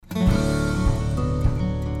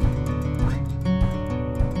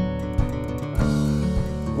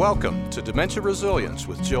Welcome to Dementia Resilience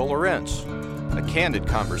with Jill Lorenz, a candid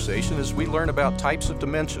conversation as we learn about types of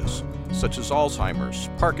dementias, such as Alzheimer's,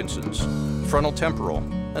 Parkinson's, frontotemporal,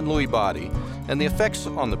 and Lewy body, and the effects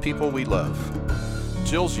on the people we love.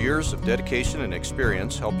 Jill's years of dedication and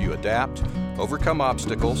experience help you adapt, overcome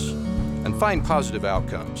obstacles, and find positive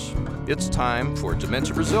outcomes. It's time for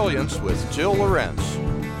Dementia Resilience with Jill Lorenz.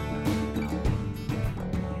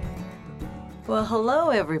 Well,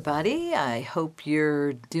 hello, everybody. I hope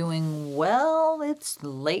you're doing well. It's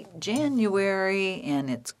late January, and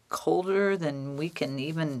it's colder than we can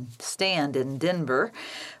even stand in Denver.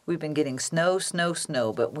 We've been getting snow,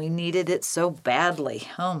 but we needed it so badly.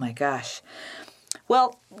 Oh, my gosh.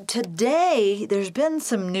 Well, today there's been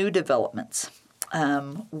some new developments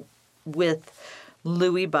with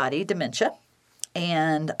Lewy body dementia,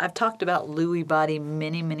 and I've talked about Lewy body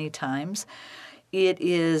many times. It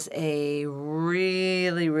is a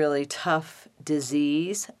really tough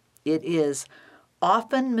disease. It is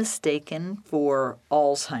often mistaken for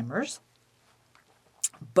Alzheimer's,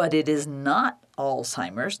 but it is not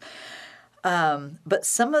Alzheimer's. But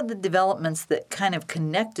some of the developments that kind of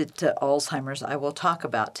connected to Alzheimer's I will talk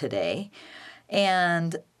about today.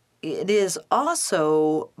 And it is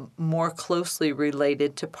also more closely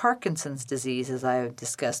related to Parkinson's disease, as I have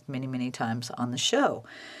discussed many times on the show.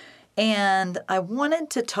 And I wanted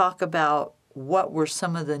to talk about what were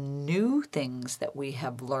some of the new things that we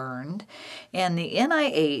have learned. And the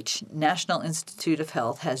NIH, National Institute of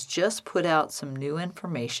Health, has just put out some new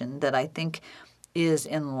information that I think is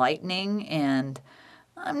enlightening, and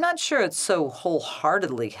I'm not sure it's so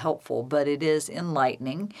wholeheartedly helpful, but it is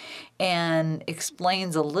enlightening and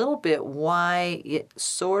explains a little bit why it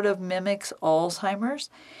sort of mimics Alzheimer's.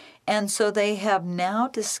 And so they have now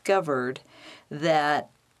discovered that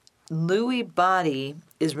Lewy body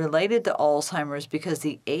is related to Alzheimer's because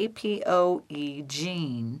the APOE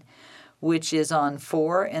gene, which is on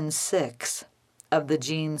 4 and 6 of the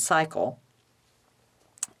gene cycle,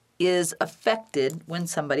 is affected when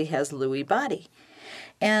somebody has Lewy body.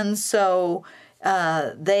 And so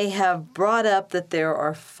they have brought up that there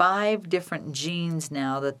are 5 different genes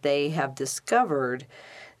now that they have discovered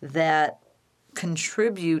that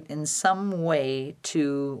contribute in some way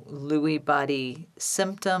to Lewy body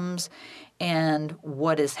symptoms and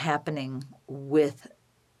what is happening with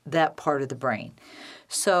that part of the brain.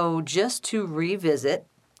 So just to revisit,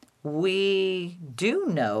 we do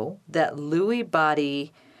know that Lewy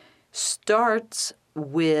body starts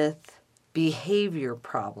with behavior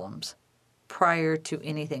problems prior to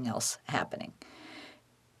anything else happening.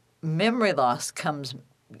 Memory loss comes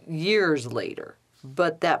years later,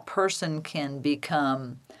 but that person can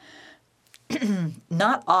become,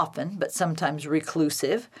 not often, but sometimes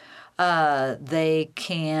reclusive. They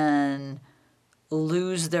can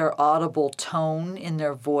lose their audible tone in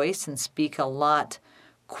their voice and speak a lot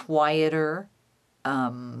quieter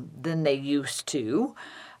than they used to.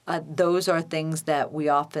 Those are things that we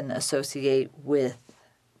often associate with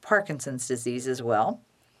Parkinson's disease as well.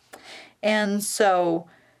 And so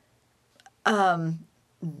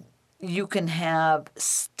you can have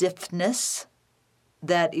stiffness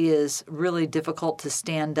that is really difficult to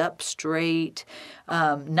stand up straight,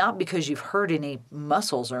 not because you've hurt any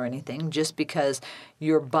muscles or anything, just because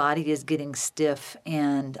your body is getting stiff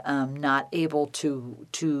and not able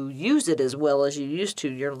to use it as well as you used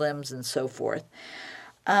to, your limbs and so forth.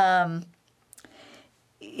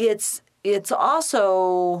 It's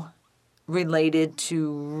also related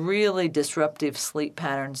to really disruptive sleep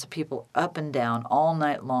patterns, people up and down all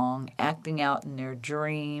night long, acting out in their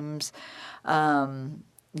dreams, falling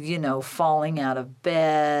out of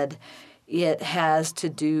bed. It has to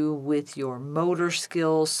do with your motor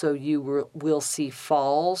skills, so you will see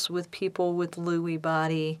falls with people with Lewy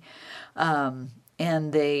body, and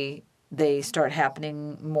they start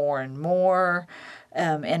happening more and more.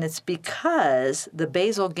 And it's because the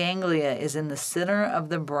basal ganglia is in the center of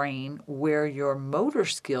the brain where your motor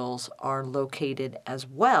skills are located as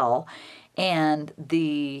well. And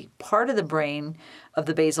the part of the brain of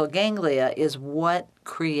the basal ganglia is what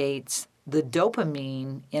creates the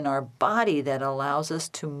dopamine in our body that allows us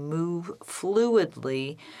to move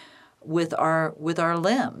fluidly with our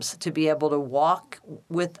limbs, to be able to walk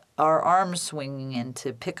with our arms swinging and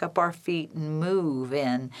to pick up our feet and move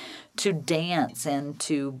and to dance and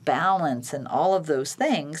to balance and all of those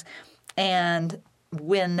things. And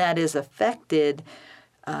when that is affected,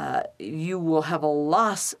 you will have a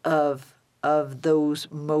loss of those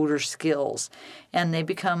motor skills, and they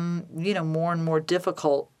become, more and more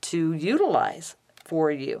difficult to utilize for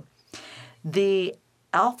you. The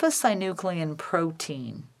alpha-synuclein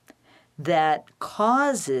protein that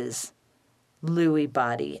causes Lewy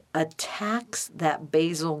body attacks that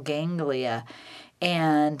basal ganglia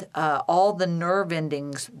and all the nerve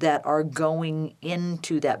endings that are going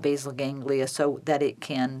into that basal ganglia so that it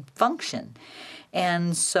can function.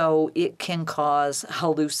 And so it can cause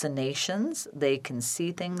hallucinations. They can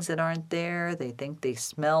see things that aren't there. They think they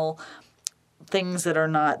smell things that are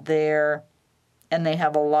not there. And they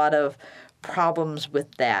have a lot of problems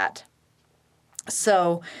with that.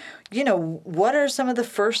 So, what are some of the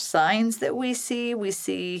first signs that we see? We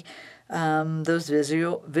see those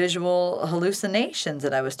visual hallucinations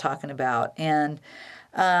that I was talking about. And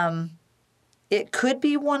it could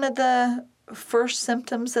be one of the first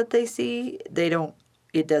symptoms that they see.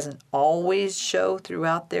 It doesn't always show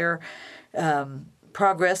throughout their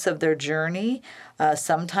progress of their journey.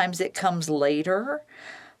 Sometimes it comes later.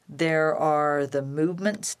 There are the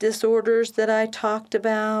movements disorders that I talked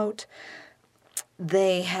about.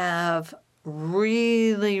 They have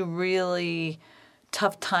really, really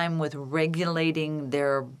tough time with regulating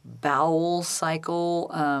their bowel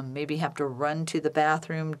cycle, maybe have to run to the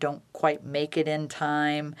bathroom, don't quite make it in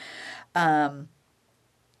time.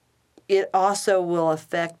 It also will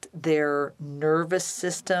affect their nervous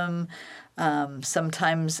system.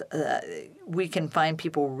 Sometimes we can find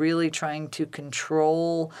people really trying to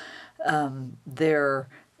control their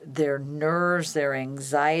nerves, their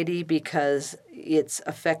anxiety, because it's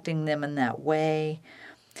affecting them in that way.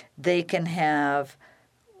 They can have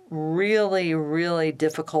really, really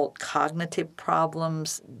difficult cognitive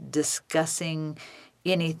problems discussing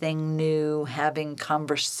anything new, having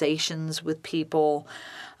conversations with people.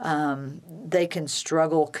 They can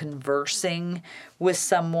struggle conversing with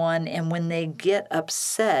someone, and when they get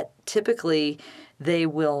upset, typically they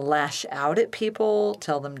will lash out at people,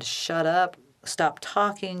 tell them to shut up, stop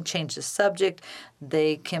talking, change the subject.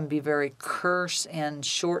 They can be very curse and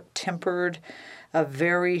short-tempered, a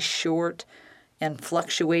very short and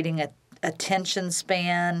fluctuating attention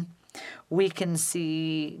span. We can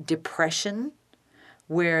see depression,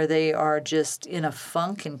 where they are just in a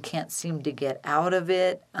funk and can't seem to get out of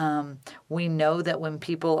it. We know that when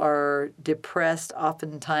people are depressed,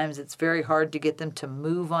 oftentimes it's very hard to get them to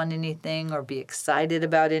move on anything or be excited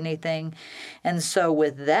about anything. And so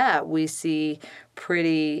with that, we see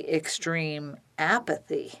pretty extreme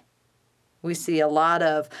apathy. We see a lot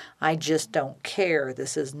of, I just don't care.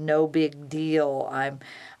 This is no big deal.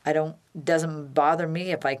 Doesn't bother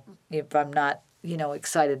me if I'm not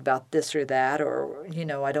excited about this or that, or,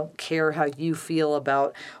 I don't care how you feel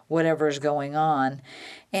about whatever's going on.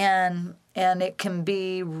 And it can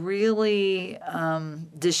be really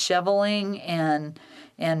disheveling and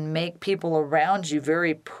make people around you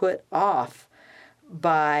very put off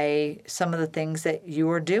by some of the things that you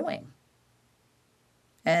are doing.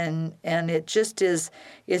 And it's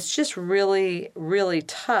just really, really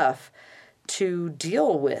tough to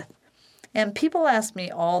deal with. And people ask me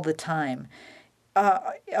all the time,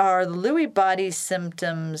 are Lewy body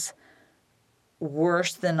symptoms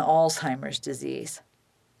worse than Alzheimer's disease?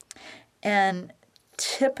 And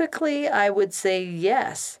typically I would say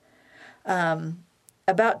yes.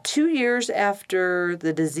 About 2 years after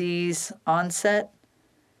the disease onset,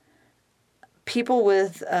 people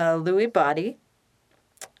with Lewy body,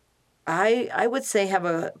 I would say, have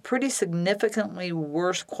a pretty significantly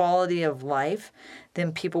worse quality of life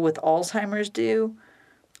than people with Alzheimer's do,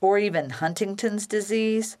 or even Huntington's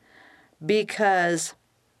disease, because,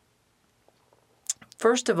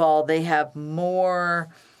 first of all, they have more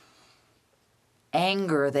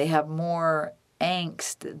anger, they have more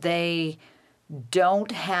angst, they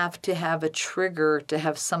don't have to have a trigger to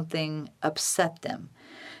have something upset them.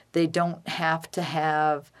 They don't have to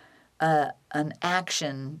have an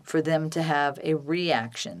action for them to have a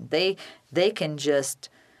reaction. They can just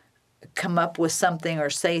come up with something or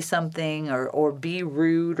say something or be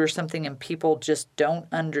rude or something, and people just don't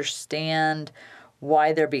understand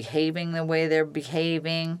why they're behaving the way they're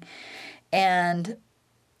behaving. And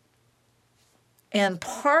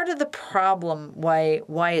part of the problem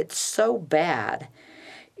why it's so bad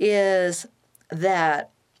is that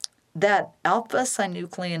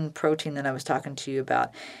alpha-synuclein protein that I was talking to you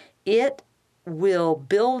about, it will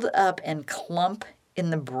build up and clump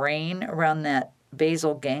in the brain around that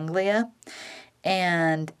basal ganglia,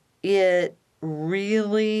 and it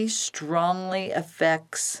really strongly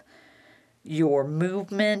affects your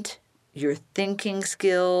movement, your thinking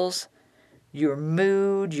skills, your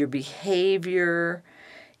mood, your behavior.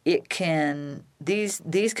 It can, these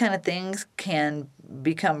kind of things can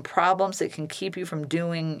become problems that can keep you from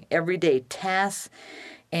doing everyday tasks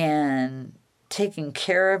and taking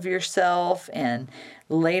care of yourself, and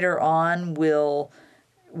later on will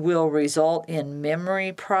result in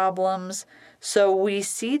memory problems. So we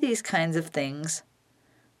see these kinds of things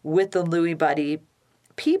with the Lewy body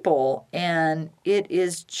people, and it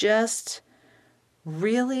is just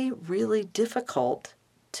really, really difficult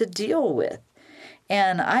to deal with.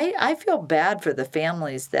 And I feel bad for the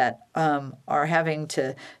families that are having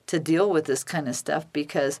to deal with this kind of stuff,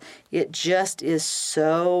 because it just is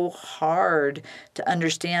so hard to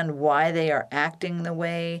understand why they are acting the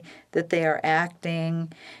way that they are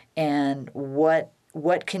acting, and what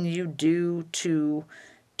can you do to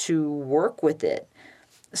work with it.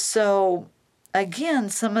 So again,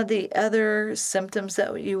 some of the other symptoms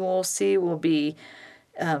that you will see will be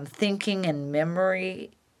thinking and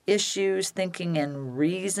memory issues, thinking and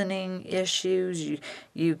reasoning issues.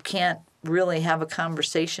 You can't really have a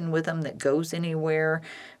conversation with them that goes anywhere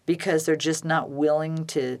because they're just not willing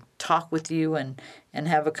to talk with you and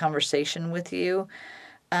have a conversation with you.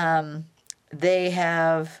 They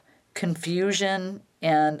have confusion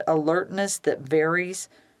and alertness that varies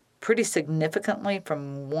pretty significantly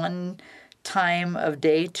from one time of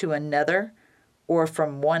day to another, or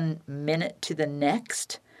from 1 minute to the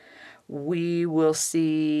next. We will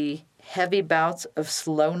see heavy bouts of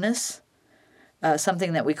slowness,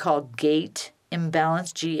 something that we call gait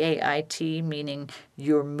imbalance, G-A-I-T, meaning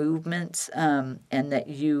your movements, and that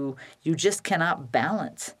you just cannot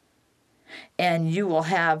balance. And you will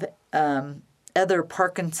have other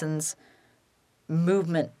Parkinson's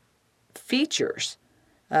movement features,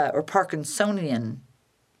 or Parkinsonian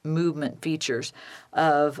movement features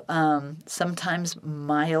of sometimes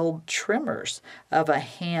mild tremors of a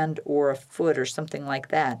hand or a foot or something like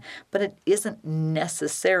that. But it isn't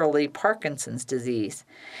necessarily Parkinson's disease.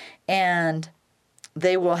 And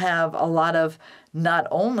they will have a lot of not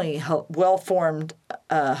only well-formed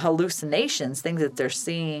hallucinations, things that they're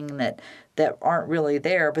seeing that aren't really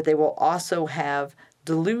there, but they will also have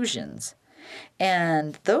delusions.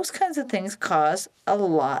 And those kinds of things cause a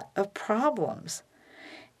lot of problems.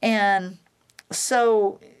 And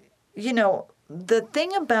so, the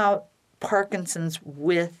thing about Parkinson's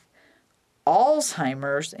with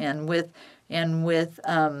Alzheimer's and with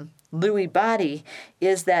Lewy body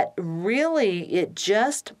is that really it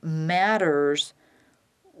just matters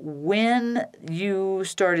when you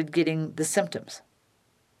started getting the symptoms.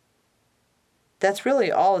 That's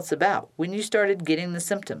really all it's about, when you started getting the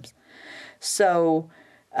symptoms. So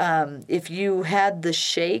if you had the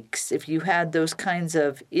shakes, if you had those kinds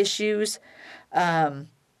of issues, and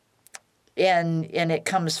it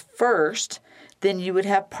comes first, then you would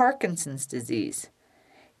have Parkinson's disease.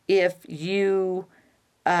 If you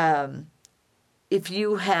have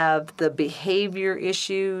the behavior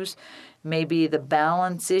issues, maybe the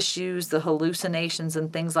balance issues, the hallucinations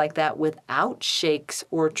and things like that without shakes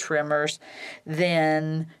or tremors,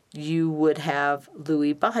 then you would have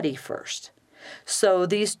Lewy body first. So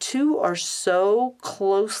these two are so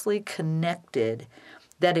closely connected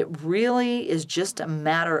that it really is just a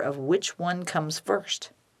matter of which one comes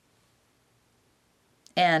first.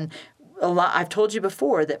 And I've told you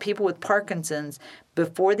before that people with Parkinson's,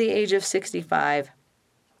 before the age of 65,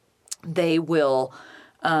 they will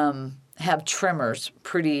have tremors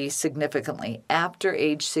pretty significantly. If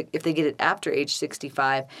they get it after age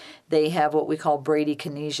 65, they have what we call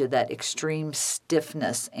bradykinesia, that extreme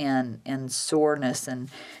stiffness and soreness,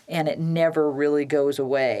 and it never really goes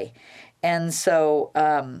away. And so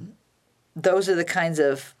those are the kinds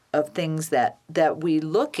of things that we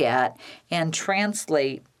look at and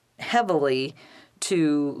translate heavily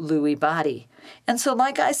to Lewy body. And so,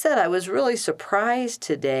 like I said, I was really surprised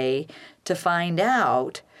today to find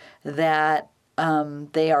out that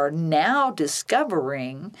they are now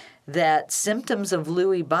discovering that symptoms of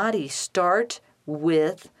Lewy body start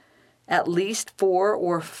with at least 4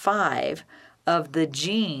 or 5 of the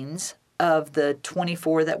genes of the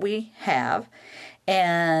 24 that we have,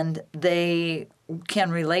 and they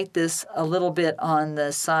can relate this a little bit on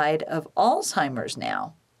the side of Alzheimer's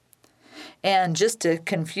now. And just to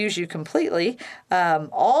confuse you completely,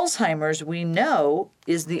 Alzheimer's, we know,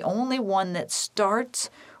 is the only one that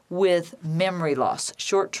starts with memory loss,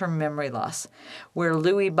 short-term memory loss, where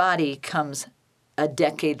Lewy body comes a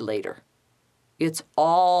decade later. It's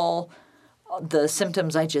all the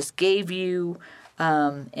symptoms I just gave you,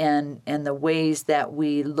 and the ways that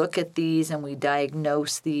we look at these and we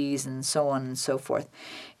diagnose these, and so on and so forth.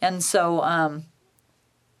 And so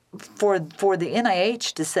for the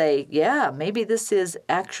NIH to say, yeah, maybe this is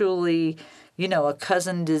actually, a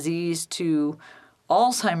cousin disease to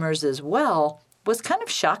Alzheimer's as well, was kind of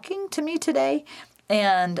shocking to me today.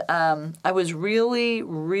 And I was really,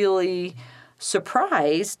 really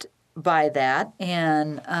surprised by that.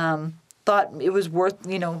 And thought it was worth,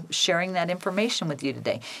 sharing that information with you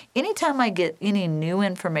today. Anytime I get any new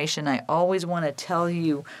information, I always want to tell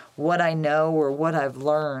you what I know or what I've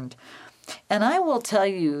learned. And I will tell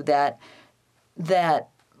you that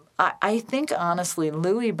I think, honestly,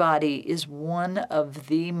 Lewy body is one of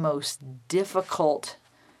the most difficult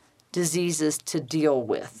diseases to deal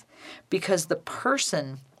with because the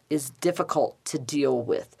person is difficult to deal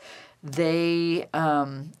with. They,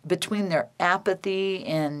 between their apathy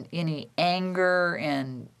and any anger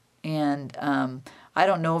and I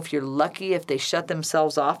don't know if you're lucky if they shut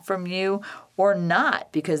themselves off from you or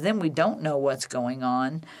not, because then we don't know what's going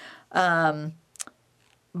on.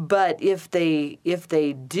 But if they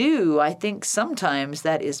do, I think sometimes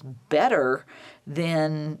that is better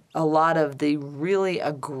than a lot of the really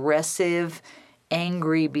aggressive,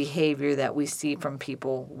 angry behavior that we see from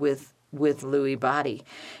people with Lewy body.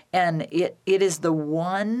 And it is the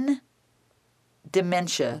one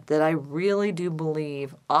dementia that I really do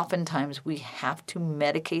believe oftentimes we have to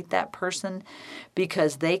medicate that person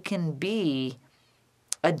because they can be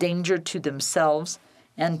a danger to themselves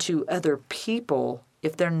and to other people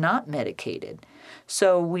if they're not medicated.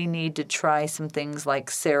 So we need to try some things like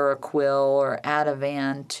Seroquel or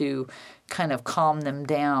Ativan to kind of calm them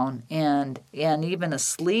down, and even a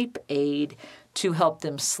sleep aid to help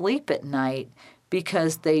them sleep at night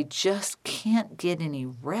because they just can't get any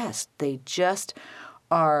rest. They just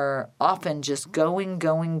are often just going.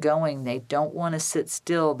 They don't want to sit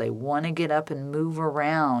still. They want to get up and move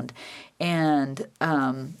around, and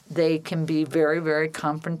they can be very, very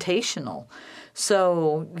confrontational.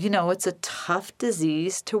 So, it's a tough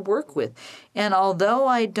disease to work with. And although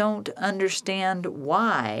I don't understand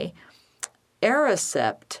why,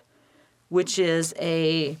 Aricept, which is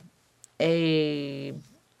a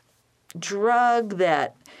drug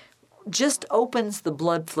that just opens the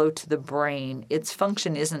blood flow to the brain, its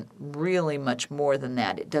function isn't really much more than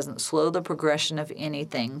that. It doesn't slow the progression of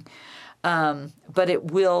anything, but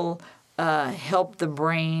it will help the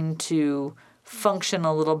brain to function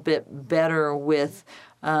a little bit better with,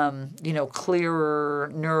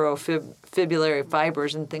 clearer neurofibrillary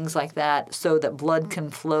fibers and things like that so that blood can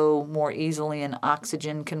flow more easily and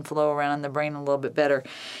oxygen can flow around in the brain a little bit better.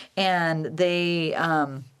 And they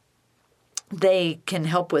can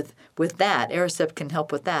help with that. Aricept can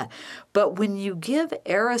help with that. But when you give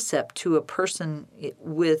Aricept to a person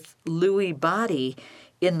with Lewy body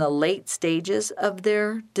in the late stages of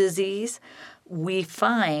their disease, we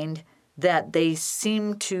find that they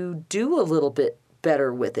seem to do a little bit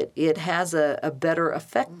better with it. It has a better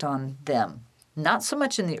effect on them. Not so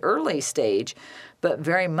much in the early stage, but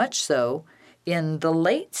very much so in the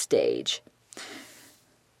late stage.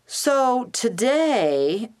 So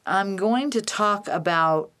today I'm going to talk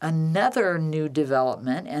about another new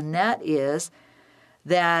development, and that is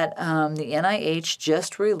that the NIH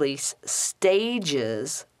just released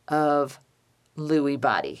stages of Lewy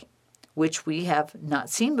body, which we have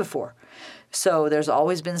not seen before. So there's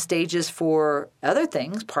always been stages for other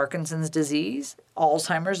things, Parkinson's disease,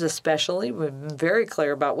 Alzheimer's especially. We've been very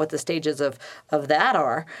clear about what the stages of that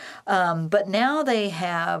are. But now they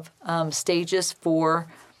have stages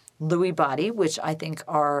for Lewy body, which I think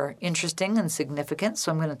are interesting and significant.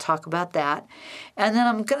 So I'm going to talk about that. And then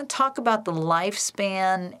I'm going to talk about the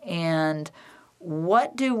lifespan and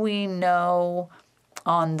what do we know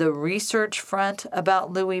on the research front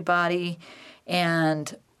about Lewy body,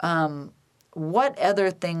 and what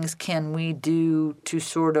other things can we do to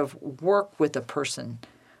sort of work with a person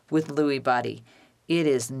with Lewy body. It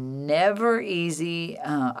is never easy.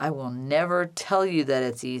 I will never tell you that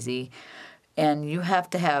it's easy, and you have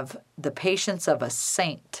to have the patience of a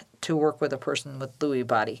saint to work with a person with Lewy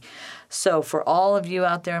body. So for all of you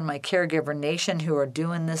out there in my caregiver nation who are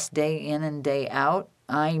doing this day in and day out,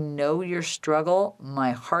 I know your struggle.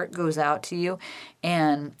 My heart goes out to you.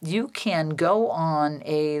 And you can go on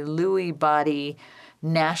a Lewy body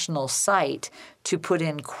national site to put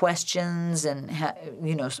in questions and,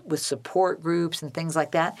 with support groups and things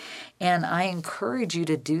like that. And I encourage you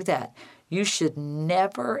to do that. You should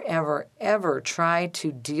never, ever, ever try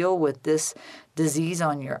to deal with this disease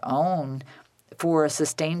on your own for a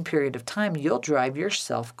sustained period of time. You'll drive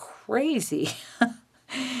yourself crazy.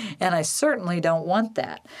 And I certainly don't want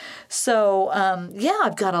that. So,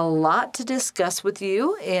 I've got a lot to discuss with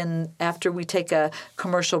you after we take a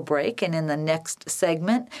commercial break and in the next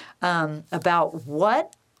segment about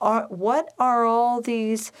what are all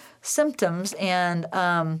these symptoms and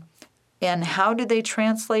And how do they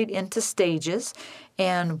translate into stages?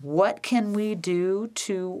 And what can we do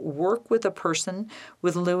to work with a person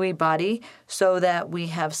with Lewy body so that we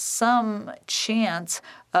have some chance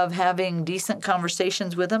of having decent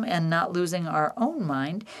conversations with them and not losing our own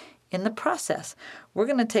mind in the process? We're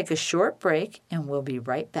going to take a short break and we'll be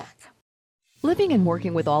right back. Living and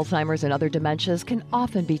working with Alzheimer's and other dementias can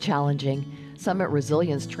often be challenging. Summit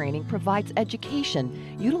Resilience Training provides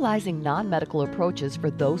education utilizing non-medical approaches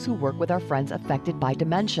for those who work with our friends affected by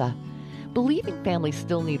dementia. Believing families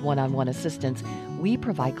still need one-on-one assistance, we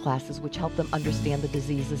provide classes which help them understand the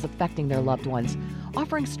diseases affecting their loved ones,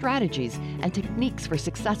 offering strategies and techniques for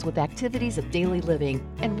success with activities of daily living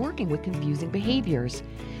and working with confusing behaviors.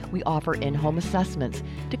 We offer in-home assessments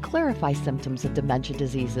to clarify symptoms of dementia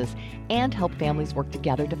diseases and help families work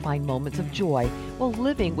together to find moments of joy while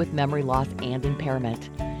living with memory loss and impairment.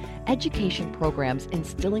 Education programs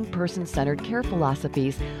instilling person-centered care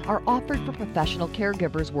philosophies are offered for professional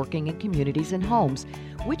caregivers working in communities and homes,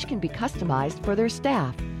 which can be customized for their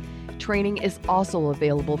staff. Training is also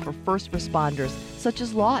available for first responders, such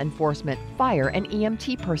as law enforcement, fire, and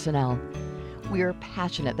EMT personnel. We are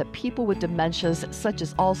passionate that people with dementias such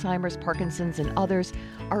as Alzheimer's, Parkinson's, and others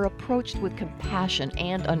are approached with compassion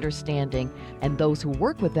and understanding, and those who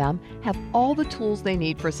work with them have all the tools they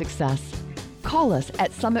need for success. Call us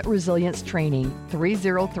at Summit Resilience Training,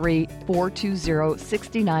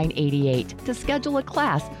 303-420-6988 to schedule a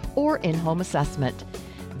class or in-home assessment.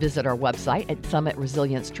 Visit our website at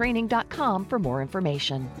summitresiliencetraining.com for more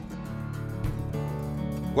information.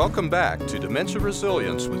 Welcome back to Dementia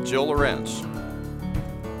Resilience with Jill Lorentz.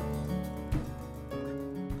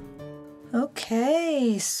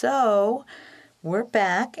 Okay, so we're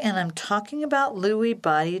back, and I'm talking about Lewy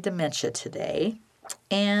body dementia today.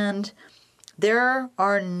 And there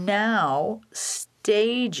are now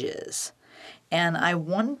stages, and I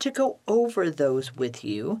wanted to go over those with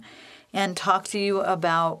you and talk to you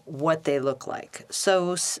about what they look like.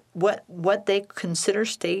 So what they consider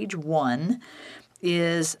stage 1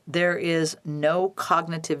 is there is no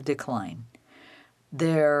cognitive decline.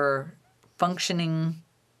 They're functioning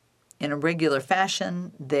in a regular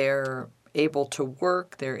fashion. They're able to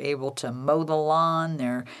work. They're able to mow the lawn.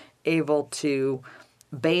 They're able to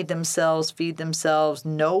bathe themselves, feed themselves.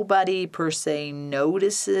 Nobody per se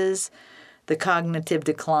notices the cognitive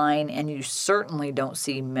decline, and you certainly don't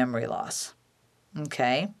see memory loss.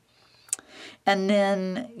 Okay? And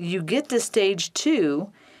then you get to stage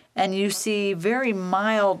 2, and you see very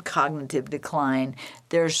mild cognitive decline.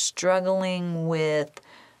 They're struggling with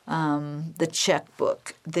the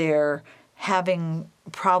checkbook. They're having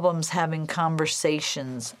problems having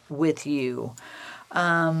conversations with you.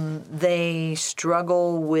 They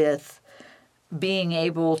struggle with being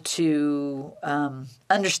able to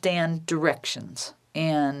understand directions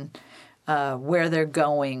and where they're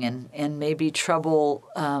going, and maybe trouble,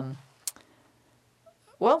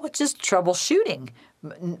 just troubleshooting,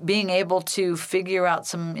 being able to figure out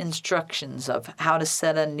some instructions of how to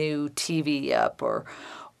set a new TV up or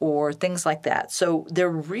things like that. So they're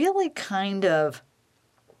really kind of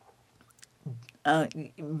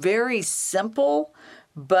very simple,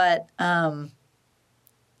 but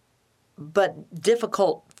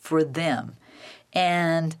difficult for them.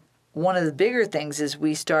 And one of the bigger things is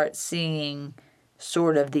we start seeing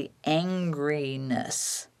sort of the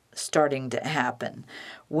angriness starting to happen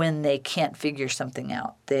when they can't figure something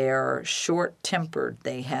out. They're short-tempered.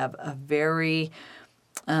 They have a very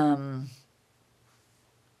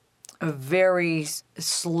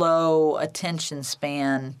slow attention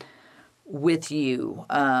span with you.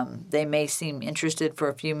 They may seem interested for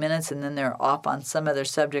a few minutes and then they're off on some other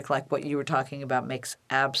subject, like what you were talking about. Makes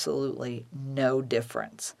absolutely no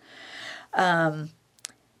difference. By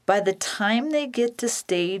the time they get to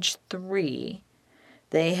stage 3,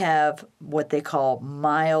 they have what they call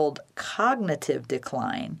mild cognitive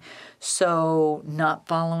decline. So not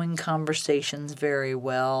following conversations very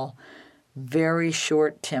well, very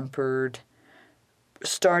short-tempered,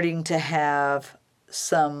 starting to have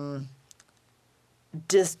some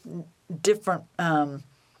different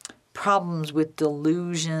problems with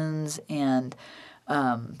delusions and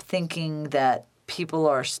thinking that people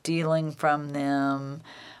are stealing from them.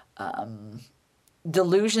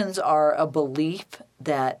 Delusions are a belief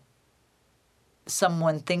that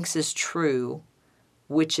someone thinks is true,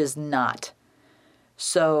 which is not.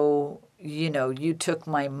 So, you took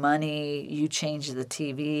my money, you changed the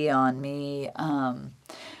TV on me,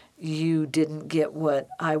 you didn't get what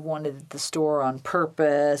I wanted at the store on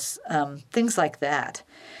purpose, things like that.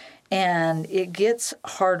 And it gets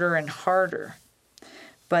harder and harder.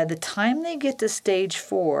 By the time they get to stage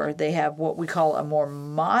 4, they have what we call a more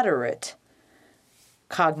moderate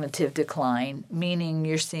cognitive decline, meaning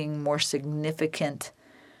you're seeing more significant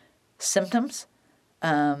symptoms.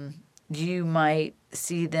 You might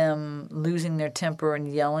see them losing their temper and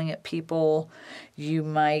yelling at people. You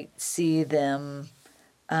might see them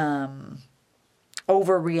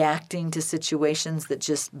overreacting to situations that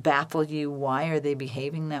just baffle you. Why are they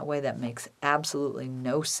behaving that way? That makes absolutely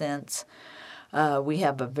no sense. We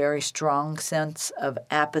have a very strong sense of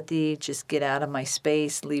apathy. Just get out of my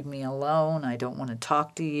space. Leave me alone. I don't want to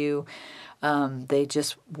talk to you. They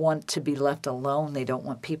just want to be left alone. They don't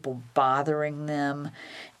want people bothering them.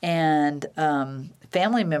 And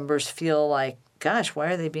family members feel like, gosh,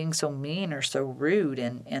 why are they being so mean or so rude?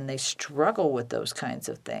 And they struggle with those kinds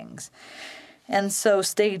of things. And so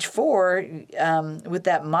stage 4, with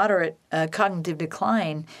that moderate cognitive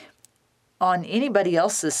decline, on anybody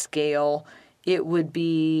else's scale, it would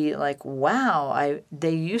be like, wow,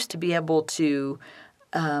 they used to be able to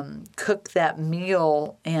cook that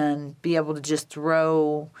meal and be able to just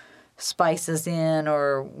throw spices in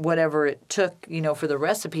or whatever it took, for the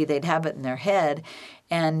recipe. They'd have it in their head,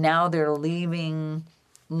 and now they're leaving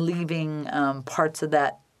parts of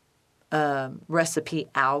that recipe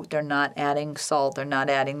out. They're not adding salt. They're not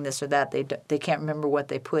adding this or that. They can't remember what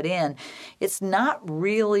they put in. It's not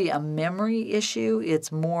really a memory issue.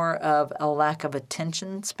 It's more of a lack of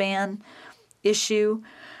attention span issue.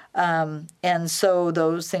 And so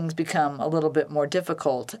those things become a little bit more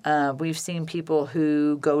difficult. We've seen people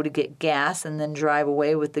who go to get gas and then drive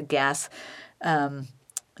away with the gas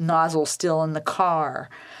nozzle still in the car.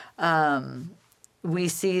 We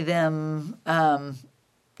see them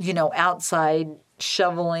outside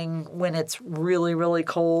shoveling when it's really, really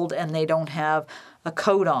cold and they don't have a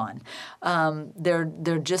coat on.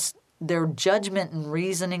 Their judgment and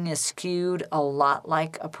reasoning is skewed a lot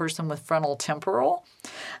like a person with frontal temporal,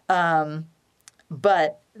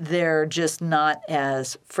 but they're just not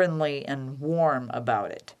as friendly and warm about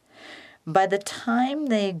it. By the time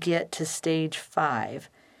they get to stage 5,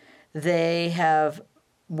 they have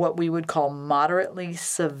what we would call moderately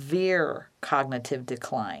severe cognitive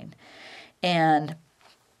decline. And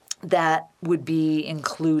that would be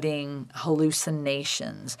including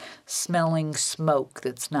hallucinations, smelling smoke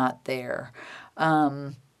that's not there,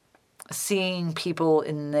 seeing people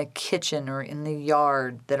in the kitchen or in the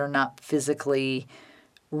yard that are not physically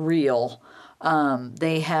real.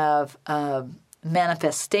 They have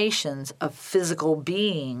manifestations of physical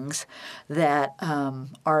beings that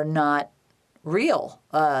are not real.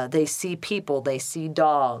 They see people, they see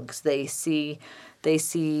dogs, they see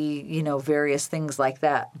various things like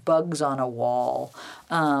that, bugs on a wall,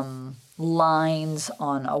 lines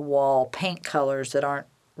on a wall, paint colors that aren't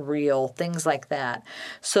real, things like that.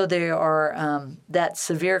 So there are that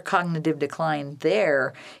severe cognitive decline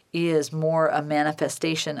there is more a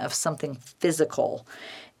manifestation of something physical.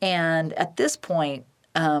 And at this point,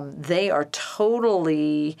 they are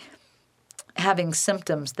totally having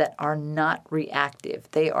symptoms that are not reactive.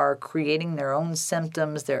 They are creating their own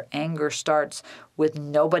symptoms. Their anger starts with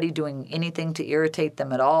nobody doing anything to irritate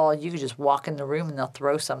them at all. You could just walk in the room and they'll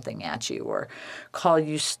throw something at you or call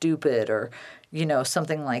you stupid or,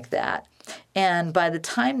 something like that. And by the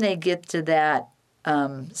time they get to that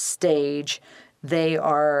stage, they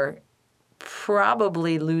are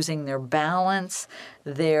probably losing their balance.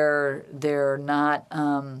 They're not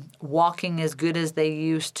walking as good as they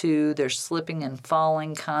used to. They're slipping and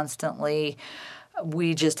falling constantly.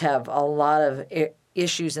 We just have a lot of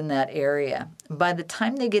issues in that area. By the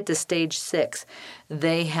time they get to stage 6,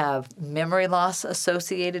 they have memory loss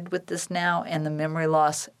associated with this now, and the memory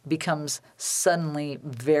loss becomes suddenly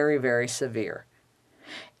very, very severe.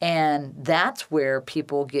 And that's where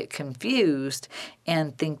people get confused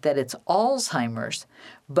and think that it's Alzheimer's.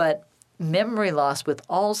 But memory loss with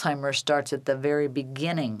Alzheimer's starts at the very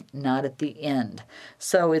beginning, not at the end.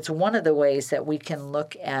 So it's one of the ways that we can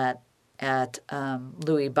look at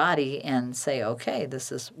Lewy body and say, okay,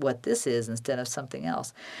 this is what this is instead of something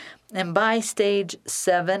else. And by stage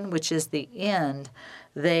 7, which is the end,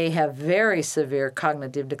 they have very severe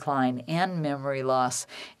cognitive decline and memory loss,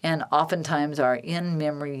 and oftentimes are in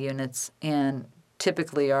memory units and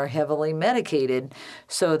typically are heavily medicated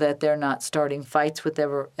so that they're not starting fights with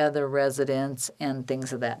other residents and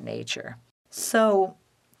things of that nature. So,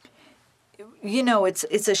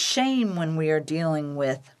 it's a shame when we are dealing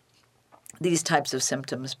with these types of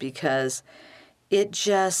symptoms because it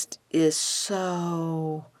just is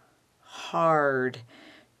so hard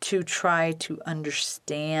to try to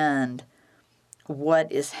understand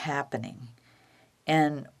what is happening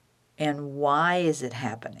and why is it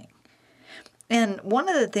happening. And one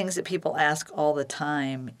of the things that people ask all the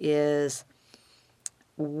time is,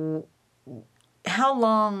 how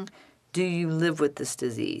long do you live with this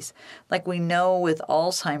disease? Like we know with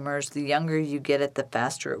Alzheimer's, the younger you get it, the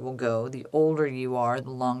faster it will go. The older you are, the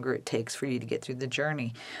longer it takes for you to get through the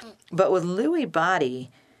journey. But with Lewy body,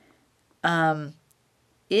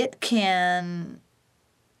 it can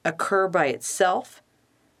occur by itself,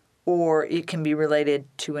 or it can be related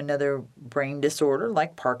to another brain disorder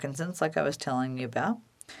like Parkinson's, like I was telling you about.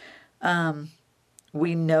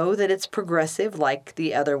 We know that it's progressive like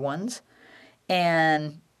the other ones,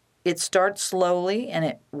 and it starts slowly and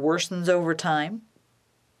it worsens over time.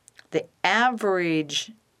 The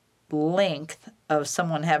average length of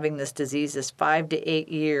someone having this disease is 5 to 8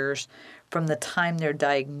 years from the time they're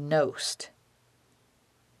diagnosed.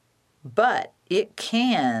 But it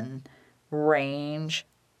can range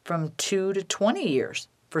from 2 to 20 years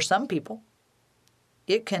for some people.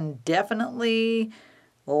 It can definitely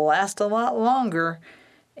last a lot longer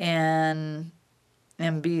and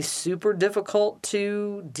be super difficult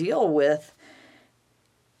to deal with.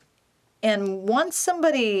 And once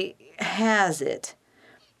somebody has it,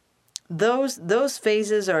 those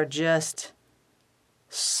phases are just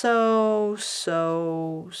so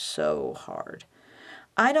hard.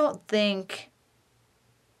 I don't think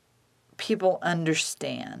people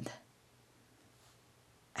understand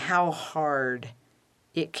how hard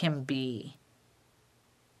it can be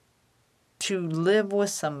to live with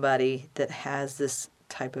somebody that has this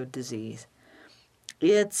type of disease.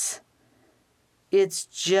 It's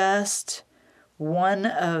just one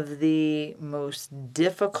of the most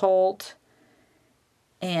difficult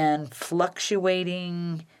and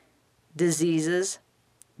fluctuating diseases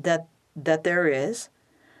that there is.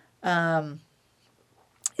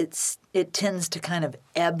 It tends to kind of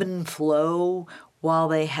ebb and flow while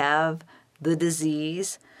they have the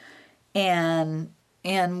disease, and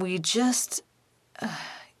we just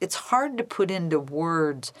it's hard to put into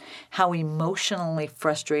words how emotionally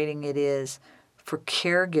frustrating it is for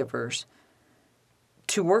caregivers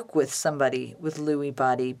to work with somebody with Lewy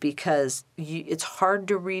body, because it's hard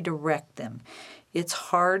to redirect them. It's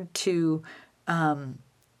hard to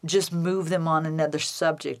just move them on another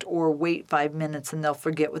subject, or wait 5 minutes and they'll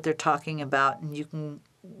forget what they're talking about and you can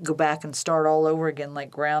go back and start all over again like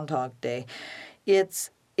Groundhog Day. It's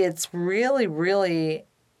really, really,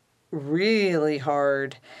 really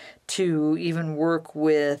hard to even work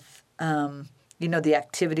with, the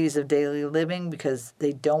activities of daily living, because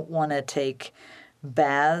they don't want to take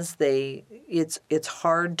baths. It's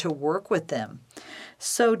hard to work with them.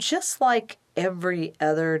 So just like every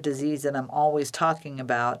other disease that I'm always talking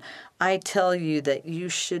about, I tell you that you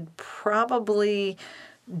should probably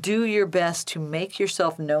do your best to make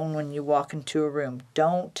yourself known when you walk into a room.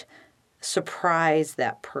 Don't surprise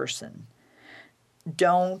that person.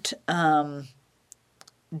 Don't come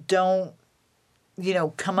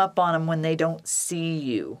up on them when they don't see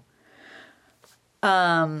you.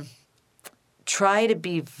 Try to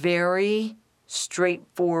be very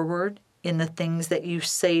straightforward in the things that you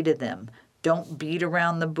say to them. Don't beat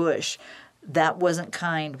around the bush. That wasn't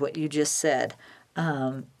kind, what you just said.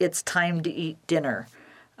 It's time to eat dinner.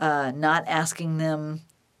 Not asking them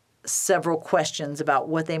several questions about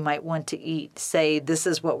what they might want to eat. Say, this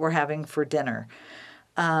is what we're having for dinner.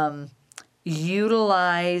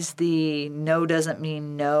 Utilize the no doesn't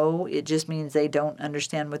mean no. It just means they don't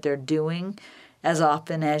understand what they're doing as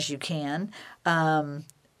often as you can.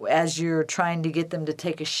 As you're trying to get them to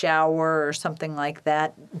take a shower or something like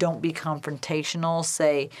that, don't be confrontational.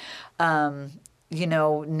 Say,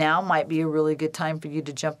 now might be a really good time for you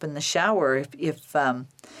to jump in the shower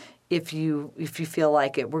if you feel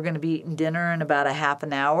like it. We're going to be eating dinner in about a half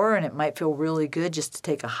an hour, and it might feel really good just to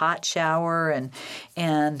take a hot shower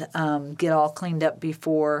and get all cleaned up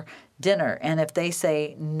before dinner. And if they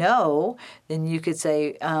say no, then you could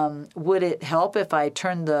say, would it help if I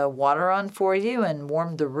turned the water on for you and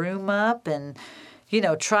warmed the room up? And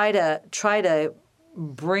try to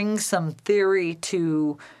bring some theory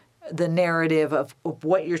to the narrative of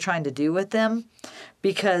what you're trying to do with them,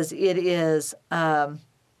 because it is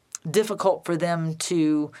difficult for them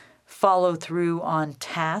to follow through on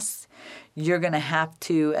tasks. You're going to have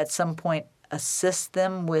to, at some point, assist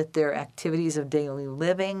them with their activities of daily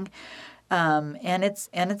living, and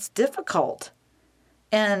it's difficult.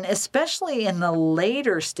 And especially in the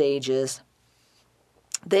later stages,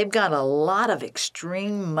 they've got a lot of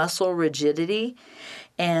extreme muscle rigidity,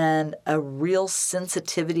 and a real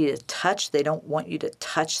sensitivity to touch. They don't want you to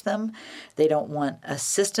touch them. They don't want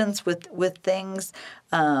assistance with things.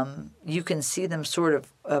 You can see them sort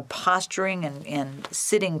of posturing and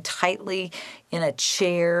sitting tightly in a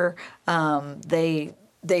chair. They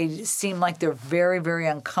seem like they're very, very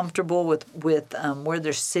uncomfortable with where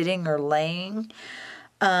they're sitting or laying.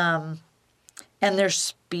 And their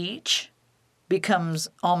speech becomes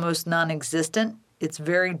almost non-existent. It's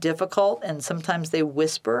very difficult, and sometimes they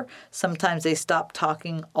whisper. Sometimes they stop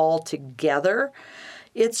talking altogether.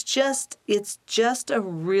 It's just a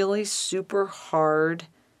really super hard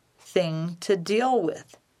thing to deal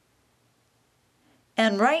with.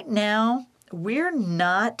 And right now, we're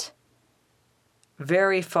not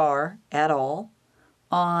very far at all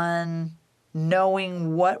on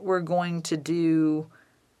knowing what we're going to do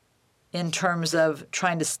in terms of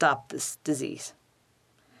trying to stop this disease.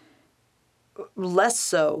 Less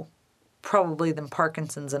so probably than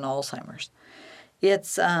Parkinson's and Alzheimer's.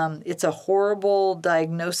 It's a horrible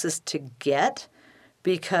diagnosis to get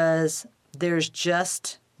because there's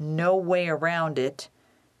just no way around it.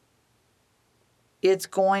 It's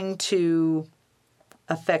going to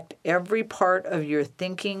affect every part of your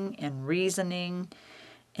thinking and reasoning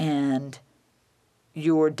and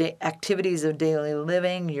your activities of daily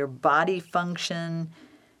living, your body function.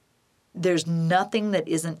 There's nothing that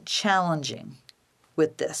isn't challenging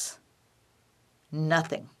with this.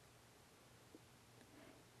 Nothing.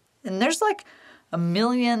 And there's like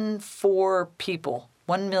 1,000,004 people,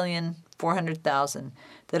 1,400,000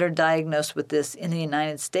 that are diagnosed with this in the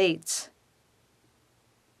United States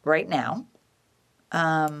right now.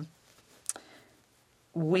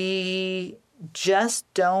 We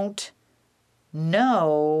just don't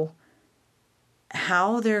know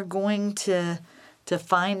how they're going to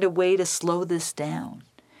find a way to slow this down.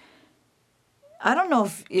 I don't know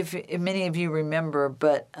if many of you remember,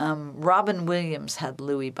 but Robin Williams had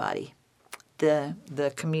Lewy body,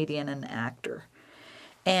 the comedian and actor.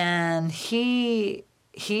 And he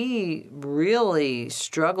really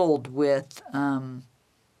struggled with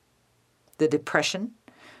the depression,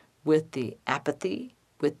 with the apathy,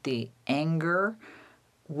 with the anger,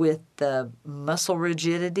 with the muscle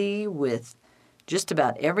rigidity, with just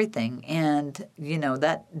about everything. And,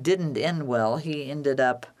 that didn't end well. He ended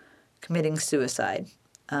up committing suicide,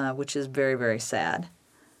 which is very, very sad.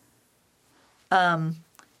 But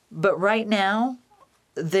right now,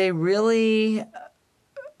 they really,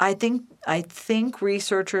 I think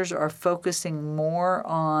researchers are focusing more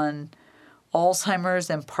on Alzheimer's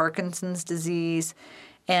and Parkinson's disease.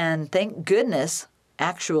 And thank goodness,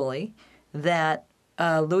 actually, that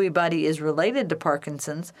Lewy body is related to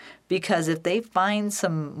Parkinson's, because if they find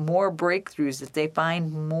some more breakthroughs, if they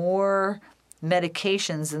find more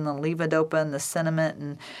medications in the levodopa and the Sinemet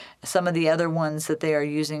and some of the other ones that they are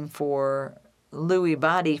using for Lewy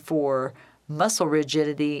body for muscle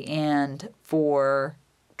rigidity and for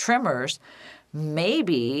tremors,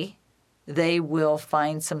 maybe they will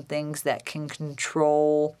find some things that can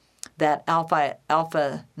control that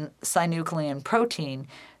alpha-synuclein protein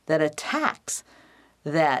that attacks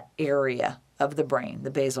that area of the brain, the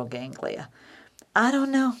basal ganglia. I don't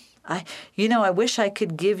know. I wish I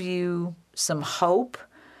could give you some hope.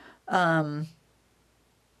 Honestly,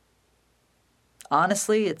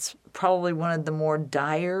 it's probably one of the more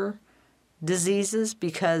dire diseases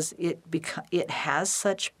because it has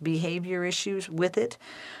such behavior issues with it.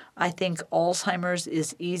 I think Alzheimer's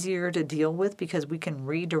is easier to deal with because we can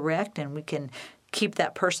redirect and we can keep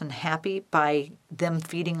that person happy by them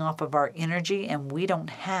feeding off of our energy, and we don't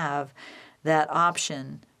have that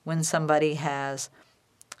option when somebody has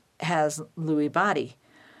Lewy body.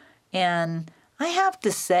 And I have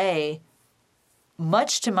to say,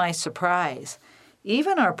 much to my surprise,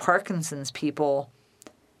 even our Parkinson's people,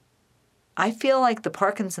 I feel like the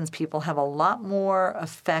Parkinson's people have a lot more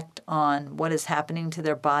effect on what is happening to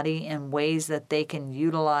their body in ways that they can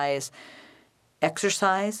utilize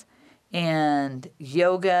exercise and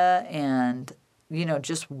yoga and,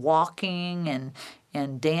 just walking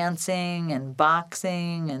and dancing and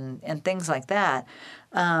boxing and things like that.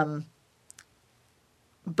 But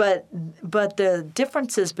the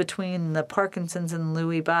differences between the Parkinson's and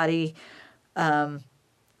Lewy body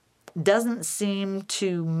doesn't seem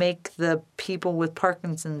to make the people with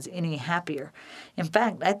Parkinson's any happier. In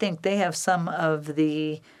fact, I think they have some of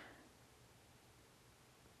the,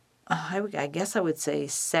 I guess I would say,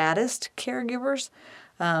 saddest caregivers.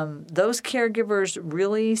 Those caregivers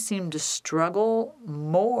really seem to struggle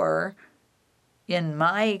more in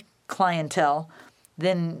my clientele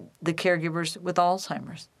than the caregivers with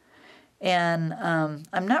Alzheimer's. And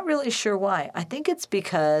I'm not really sure why. I think it's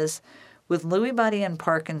because With Lewy body and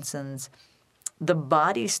Parkinson's, the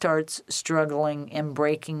body starts struggling and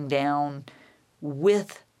breaking down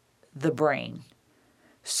with the brain.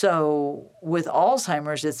 So with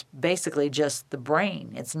Alzheimer's, it's basically just the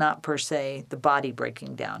brain. It's not per se the body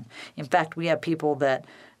breaking down. In fact, we have people that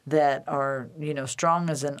are, strong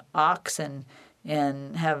as an ox and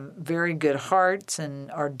have very good hearts and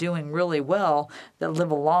are doing really well that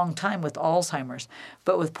live a long time with Alzheimer's.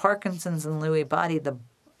 But with Parkinson's and Lewy body, the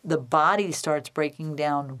body starts breaking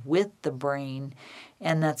down with the brain,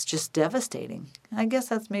 and that's just devastating. I guess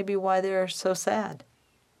that's maybe why they're so sad.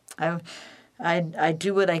 I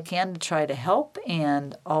do what I can to try to help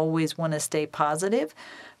and always want to stay positive.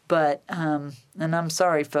 But, and I'm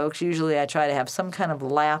sorry, folks, usually I try to have some kind of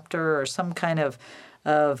laughter or some kind of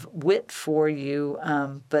wit for you.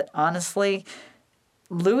 But honestly,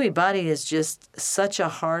 Lewy body is just such a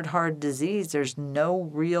hard disease. There's no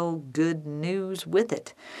real good news with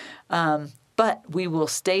it. But we will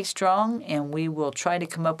stay strong, and we will try to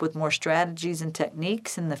come up with more strategies and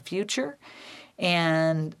techniques in the future.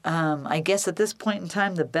 And I guess at this point in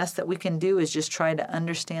time, the best that we can do is just try to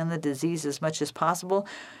understand the disease as much as possible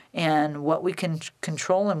and what we can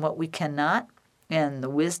control and what we cannot, and the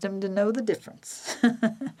wisdom to know the difference.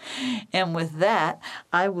 And with that,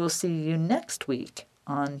 I will see you next week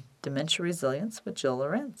on Dementia Resilience with Jill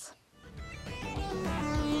Lorenz.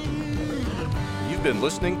 You've been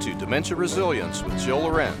listening to Dementia Resilience with Jill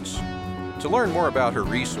Lorenz. To learn more about her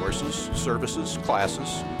resources, services,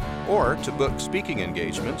 classes, or to book speaking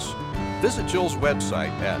engagements, visit Jill's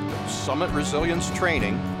website at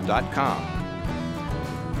summitresiliencetraining.com.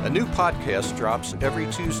 A new podcast drops every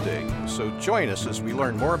Tuesday, so join us as we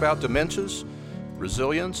learn more about dementias,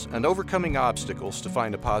 resilience, and overcoming obstacles to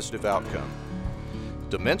find a positive outcome.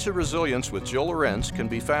 Dementia Resilience with Jill Lorenz can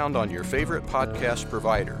be found on your favorite podcast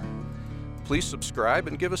provider. Please subscribe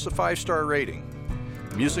and give us a 5-star rating.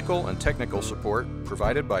 Musical and technical support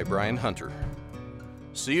provided by Brian Hunter.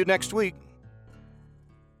 See you next week.